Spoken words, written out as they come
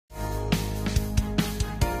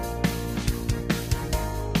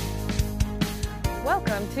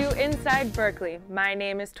Welcome to Inside Berkeley. My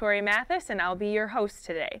name is Torri and I'll be your host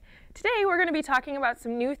today. Today we're going to be talking about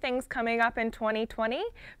some new things coming up in 2020.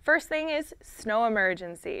 First thing is snow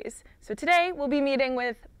emergencies. So today we'll be meeting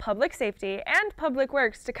with Public Safety and Public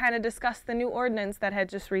Works to kind of discuss the new ordinance that had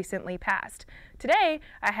just recently passed. Today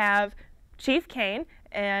I have Chief Koehn,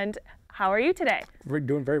 and how are you today? We're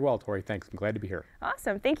doing very well, Torri. Thanks. I'm glad to be here.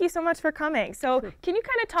 Awesome. Thank you so much for coming. So Can you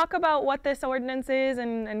kind of talk about what this ordinance is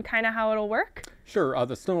and kind of how it'll work? Sure.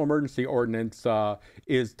 The snow emergency ordinance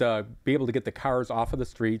is to be able to get the cars off of the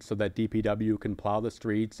streets so that DPW can plow the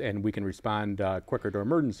streets and we can respond quicker to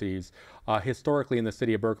emergencies. Historically in the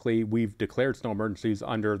city of Berkeley, we've declared snow emergencies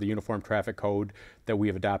under the Uniform Traffic Code that we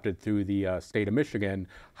have adopted through the state of Michigan.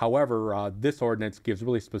 However, this ordinance gives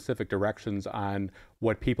really specific directions on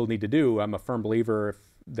what people need to do. I'm a firm believer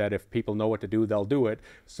that if people know what to do, they'll do it.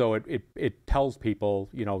 So it tells people,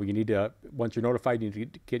 you know, you need to, once you're notified, you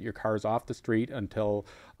need to get your cars off the street until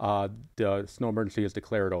the snow emergency is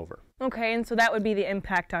declared over. Okay, and so that would be the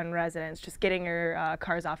impact on residents, just getting your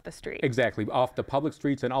cars off the street. Exactly, off the public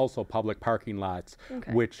streets and also public parking lots,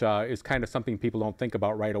 which is kind of something people don't think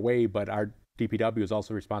about right away, but our DPW is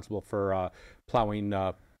also responsible for plowing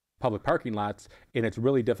public parking lots, and it's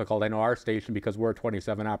really difficult. I know our station, because we're a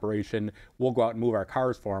 27 operation, we'll go out and move our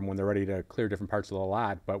cars for them when they're ready to clear different parts of the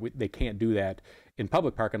lot, but they can't do that in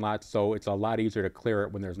public parking lots, so it's a lot easier to clear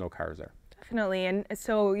it when there's no cars there. Definitely, and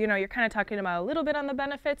so, you know, you're kind of talking about a little bit on the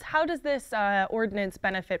benefits. How does this ordinance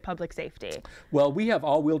benefit public safety? Well, we have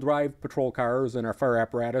all-wheel drive patrol cars, and our fire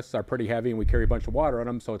apparatus are pretty heavy, and we carry a bunch of water on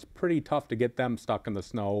them, so it's pretty tough to get them stuck in the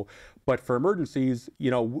snow. But for emergencies,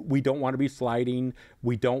 you know, we don't want to be sliding.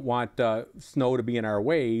 We don't want snow to be in our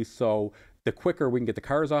way, so the quicker we can get the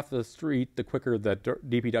cars off the street, the quicker the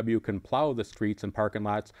DPW can plow the streets and parking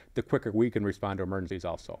lots, the quicker we can respond to emergencies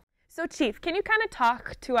also. So Chief, can you kind of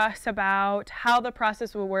talk to us about how the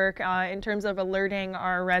process will work in terms of alerting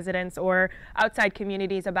our residents or outside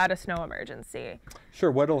communities about a snow emergency?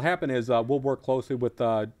 Sure. What will happen is we'll work closely with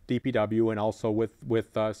DPW and also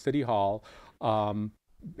with City Hall. And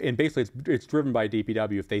basically it's driven by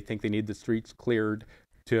DPW. If they think they need the streets cleared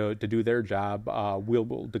to do their job,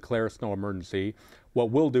 we'll declare a snow emergency. What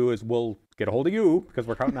we'll do is we'll get a hold of you, because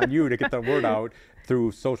we're counting on you to get the word out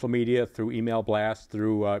through social media, through email blasts,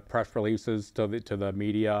 through press releases to the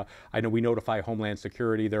media. I know we notify Homeland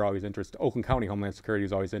Security. They're always interested. Oakland County Homeland Security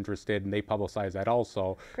is always interested, and they publicize that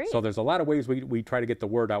also. Great. So there's a lot of ways we try to get the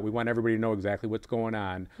word out. We want everybody to know exactly what's going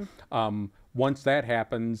on. Once that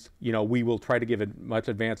happens, you know, we will try to give it much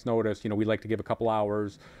advance notice. You know, we like to give a couple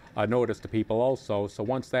hours notice to people also. So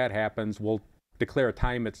once that happens, we'll declare a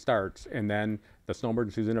time it starts, and then the snow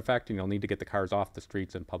emergency is in effect, and you'll need to get the cars off the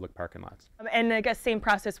streets and public parking lots. And I guess same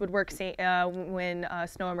process would work when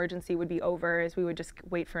snow emergency would be over, as we would just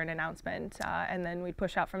wait for an announcement and then we'd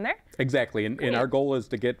push out from there? Exactly, and our goal is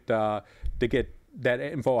to get that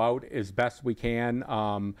info out as best we can.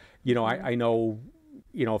 You know, I know,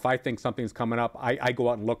 you know, if I think something's coming up, I go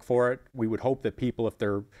out and look for it. We would hope that people, if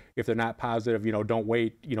they're not positive, you know, don't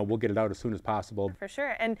wait. You know, we'll get it out as soon as possible. For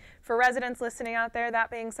sure. And for residents listening out there,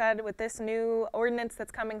 that being said, with this new ordinance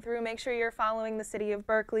that's coming through, make sure you're following the City of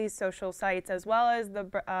Berkeley's social sites, as well as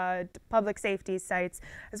the public safety sites,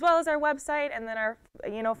 as well as our website, and then our,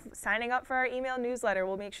 you know, signing up for our email newsletter.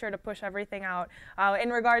 We'll make sure to push everything out in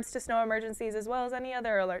regards to snow emergencies, as well as any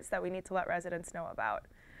other alerts that we need to let residents know about.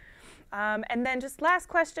 And then just last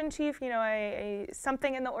question, Chief, you know,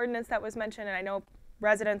 something in the ordinance that was mentioned, and I know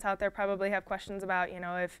residents out there probably have questions about, you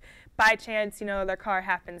know, if by chance, you know, their car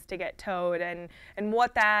happens to get towed, and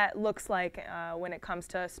what that looks like when it comes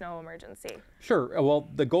to a snow emergency. Sure. Well,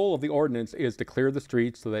 the goal of the ordinance is to clear the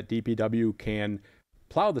streets so that DPW can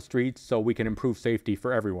plow the streets so we can improve safety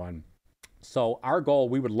for everyone. So our goal,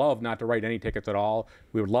 we would love not to write any tickets at all.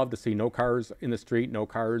 We would love to see no cars in the street, no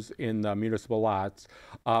cars in the municipal lots.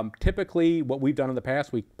 Typically, what we've done in the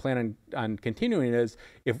past, we plan on continuing is,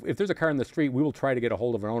 if there's a car in the street, we will try to get a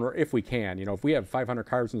hold of an owner if we can. You know, if we have 500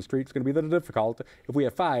 cars in the street, it's going to be a little difficult. If we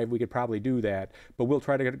have 5, we could probably do that. But we'll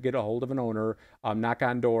try to get a hold of an owner, knock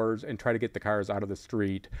on doors, and try to get the cars out of the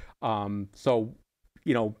street. So,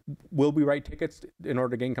 you know, will we write tickets in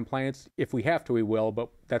order to gain compliance? If we have to, we will, but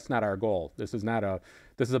that's not our goal. This is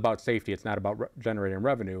about safety. It's not about generating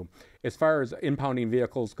revenue. As far as impounding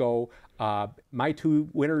vehicles go, my 2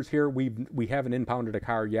 winners here, we haven't impounded a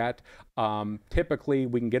car yet. Typically,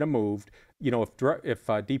 we can get them moved. You know, if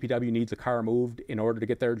DPW needs a car moved in order to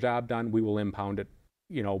get their job done, we will impound it.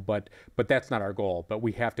 You know, but that's not our goal. But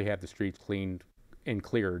we have to have the streets cleaned and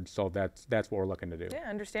cleared. So that's what we're looking to do. Yeah,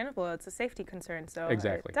 understandable. It's a safety concern. So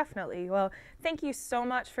Exactly. Definitely. Well, thank you so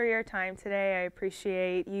much for your time today. I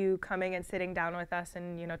appreciate you coming and sitting down with us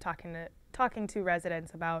and, you know, talking to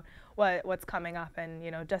residents about what's coming up, and, you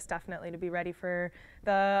know, just definitely to be ready for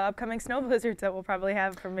the upcoming snow blizzards that we'll probably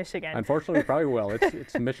have from Michigan. Unfortunately, we probably will.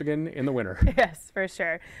 It's Michigan in the winter. Yes, for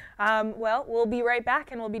sure. Well, we'll be right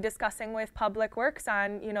back, and we'll be discussing with Public Works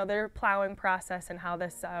on, you know, their plowing process and how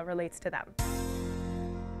this relates to them.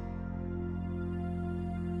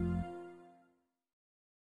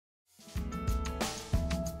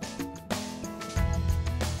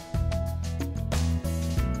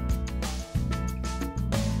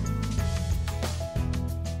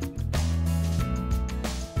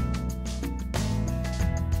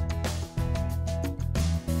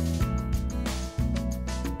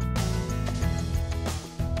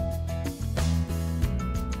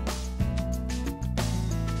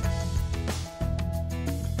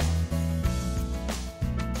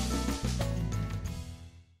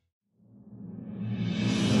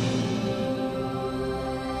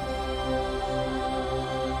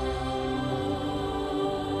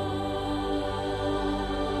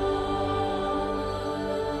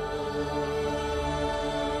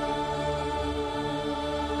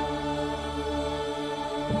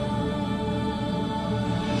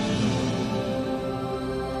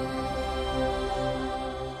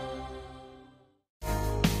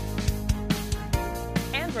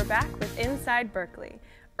 We're back with Inside Berkley.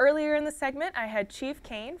 Earlier in the segment, I had Chief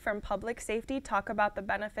Koehn from Public Safety talk about the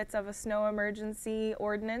benefits of a snow emergency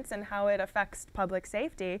ordinance and how it affects public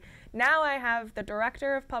safety. Now I have the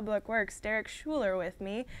Director of Public Works, Derrick Schueller, with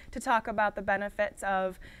me to talk about the benefits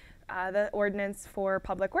of the ordinance for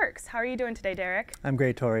Public Works. How are you doing today, Derrick? I'm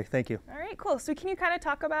great, Torri. Thank you. All right, cool. So can you kind of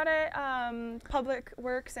talk about it, Public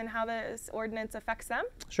Works, and how this ordinance affects them?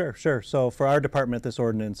 Sure. So for our department, this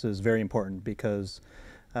ordinance is very important because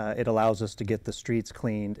it allows us to get the streets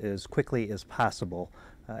cleaned as quickly as possible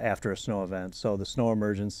after a snow event. So the snow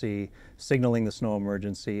emergency, signaling the snow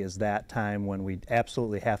emergency, is that time when we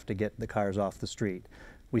absolutely have to get the cars off the street.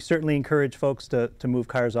 We certainly encourage folks to move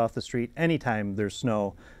cars off the street anytime there's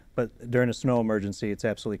snow, but during a snow emergency, it's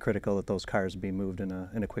absolutely critical that those cars be moved in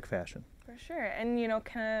a quick fashion. For sure. And, you know,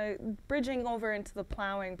 kind of bridging over into the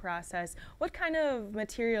plowing process, what kind of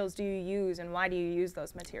materials do you use, and why do you use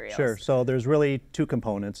those materials? Sure. So there's really two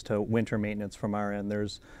components to winter maintenance from our end.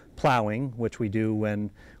 There's plowing, which we do when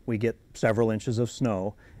we get several inches of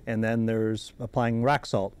snow, and then there's applying rock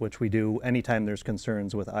salt, which we do anytime there's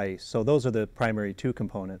concerns with ice. So those are the primary two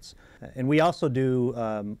components. And we also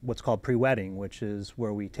do what's called pre-wetting, which is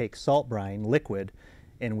where we take salt brine, liquid,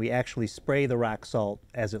 and we actually spray the rock salt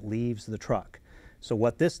as it leaves the truck. So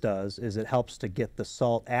what this does is it helps to get the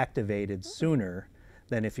salt activated sooner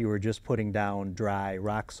than if you were just putting down dry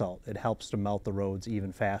rock salt. It helps to melt the roads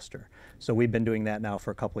even faster. So we've been doing that now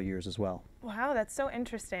for a couple of years as well. Wow, that's so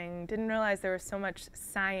interesting. Didn't realize there was so much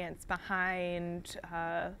science behind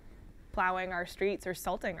plowing our streets or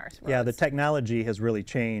salting our roads. Yeah, the technology has really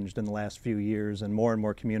changed in the last few years, and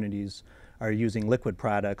more communities are using liquid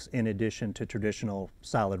products in addition to traditional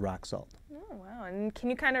solid rock salt. Oh, wow. And can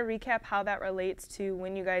you kind of recap how that relates to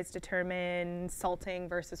when you guys determine salting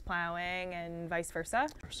versus plowing and vice versa?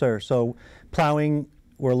 Sure. So plowing,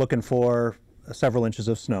 we're looking for several inches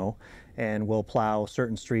of snow, and we'll plow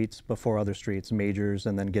certain streets before other streets, majors,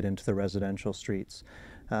 and then get into the residential streets.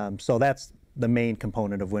 So that's the main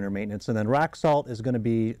component of winter maintenance. And then rock salt is going to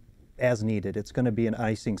be as needed. It's going to be an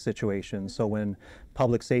icing situation. So when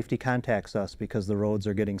public safety contacts us because the roads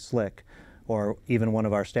are getting slick, or even one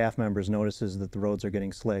of our staff members notices that the roads are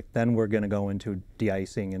getting slick, then we're going to go into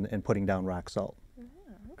de-icing and putting down rock salt. Yeah,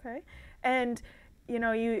 okay. And you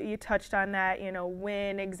know, you touched on that, you know,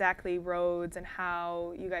 when exactly roads and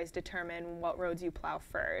how you guys determine what roads you plow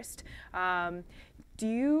first. Do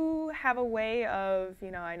you have a way of, you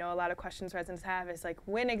know, I know a lot of questions residents have is like,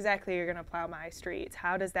 when exactly you're going to plow my streets?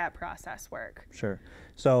 How does that process work? Sure.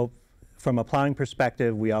 So from a plowing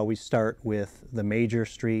perspective, we always start with the major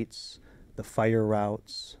streets, the fire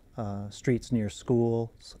routes, streets near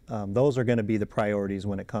schools. Those are going to be the priorities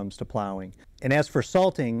when it comes to plowing. And as for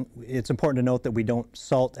salting, it's important to note that we don't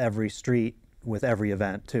salt every street with every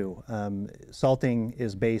event too. Salting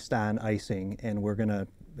is based on icing, and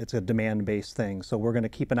it's a demand-based thing. So we're going to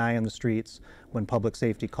keep an eye on the streets when public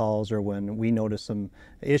safety calls or when we notice some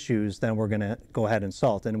issues, then we're going to go ahead and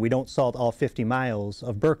salt. And we don't salt all 50 miles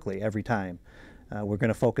of Berkley every time. We're going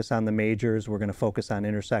to focus on the majors. We're going to focus on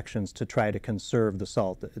intersections to try to conserve the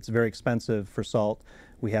salt. It's very expensive for salt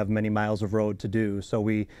we have many miles of road to do. So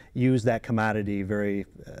we use that commodity very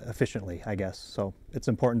efficiently, I guess. So it's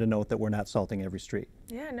important to note that we're not salting every street.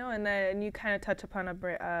 Yeah, no, and then you kind of touch upon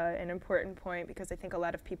an important point, because I think a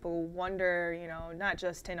lot of people wonder, you know, not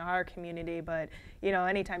just in our community, but, you know,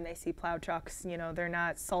 anytime they see plow trucks, you know, they're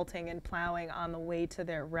not salting and plowing on the way to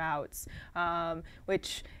their routes,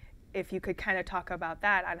 which, if you could kind of talk about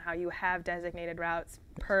that, on how you have designated routes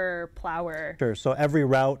per plower. Sure, so every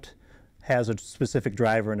route has a specific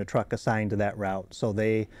driver and a truck assigned to that route. So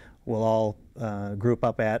they will all group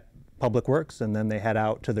up at Public Works, and then they head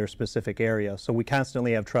out to their specific area. So we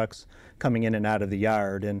constantly have trucks coming in and out of the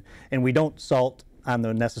yard, and we don't salt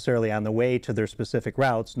necessarily on the way to their specific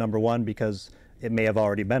routes. Number one, because it may have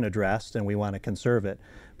already been addressed and we want to conserve it.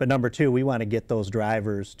 But number two, we want to get those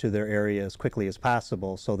drivers to their area as quickly as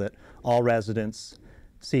possible so that all residents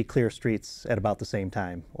see clear streets at about the same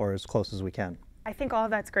time, or as close as we can. I think all of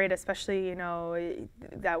that's great, especially, you know,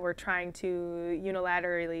 that we're trying to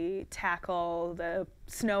unilaterally tackle the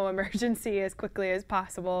snow emergency as quickly as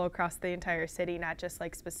possible across the entire city, not just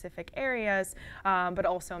like specific areas, but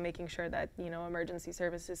also making sure that, you know, emergency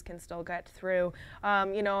services can still get through.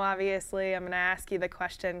 You know, obviously, I'm going to ask you the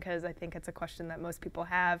question, because I think it's a question that most people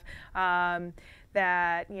have,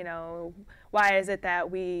 that, you know, why is it that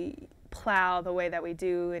we plow the way that we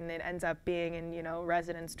do and it ends up being in, you know,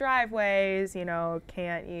 residents' driveways? You know,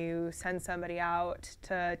 can't you send somebody out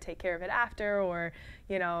to take care of it after, or,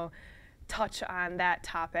 you know, touch on that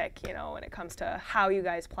topic, you know, when it comes to how you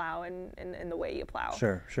guys plow and the way you plow?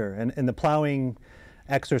 Sure, sure. And the plowing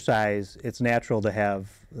exercise, it's natural to have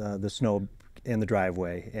the snow in the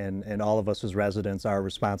driveway, and all of us as residents are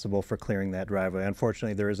responsible for clearing that driveway.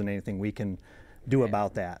 Unfortunately, there isn't anything we can do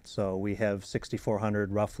about that. So we have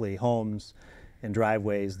 6,400 roughly homes and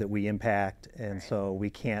driveways that we impact, and so we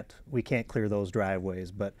can't clear those driveways,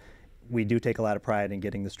 but we do take a lot of pride in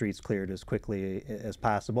getting the streets cleared as quickly as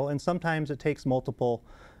possible. And sometimes it takes multiple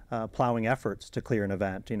plowing efforts to clear an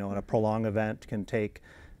event. You know, and a prolonged event can take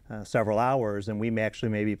several hours, and we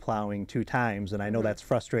may be plowing 2 times, and I know that's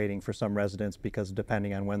frustrating for some residents, because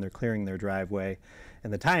depending on when they're clearing their driveway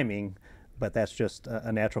and the timing, but that's just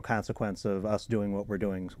a natural consequence of us doing what we're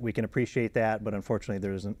doing. We can appreciate that, but unfortunately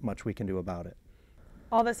there isn't much we can do about it.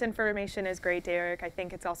 All this information is great, Derrick. I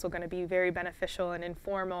think it's also going to be very beneficial and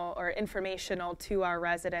informational to our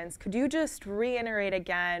residents. Could you just reiterate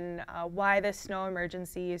again why this snow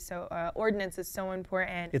emergency ordinance is so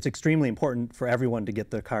important? It's extremely important for everyone to get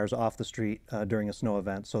their cars off the street during a snow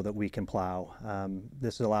event so that we can plow.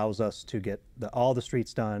 This allows us to get all the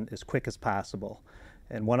streets done as quick as possible.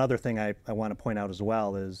 And one other thing I want to point out as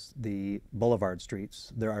well is the boulevard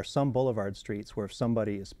streets. There are some boulevard streets where if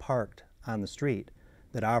somebody is parked on the street,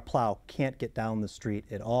 that our plow can't get down the street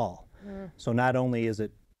at all. So not only is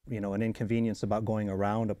it, you know, an inconvenience about going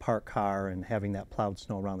around a parked car and having that plowed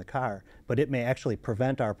snow around the car, but it may actually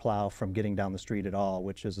prevent our plow from getting down the street at all,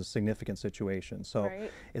 which is a significant situation. So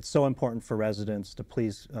it's so important for residents to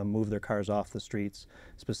please move their cars off the streets,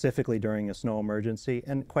 specifically during a snow emergency.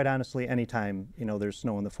 And quite honestly, anytime, you know, there's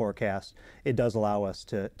snow in the forecast, it does allow us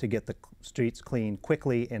to get the streets clean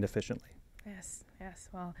quickly and efficiently. Yes. Yes,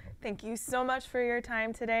 well, thank you so much for your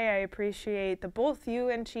time today. I appreciate both you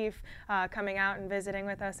and Chief coming out and visiting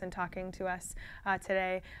with us and talking to us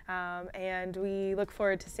today. And we look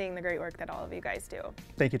forward to seeing the great work that all of you guys do.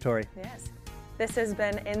 Thank you, Torri. Yes. This has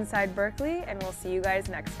been Inside Berkley, and we'll see you guys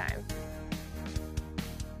next time.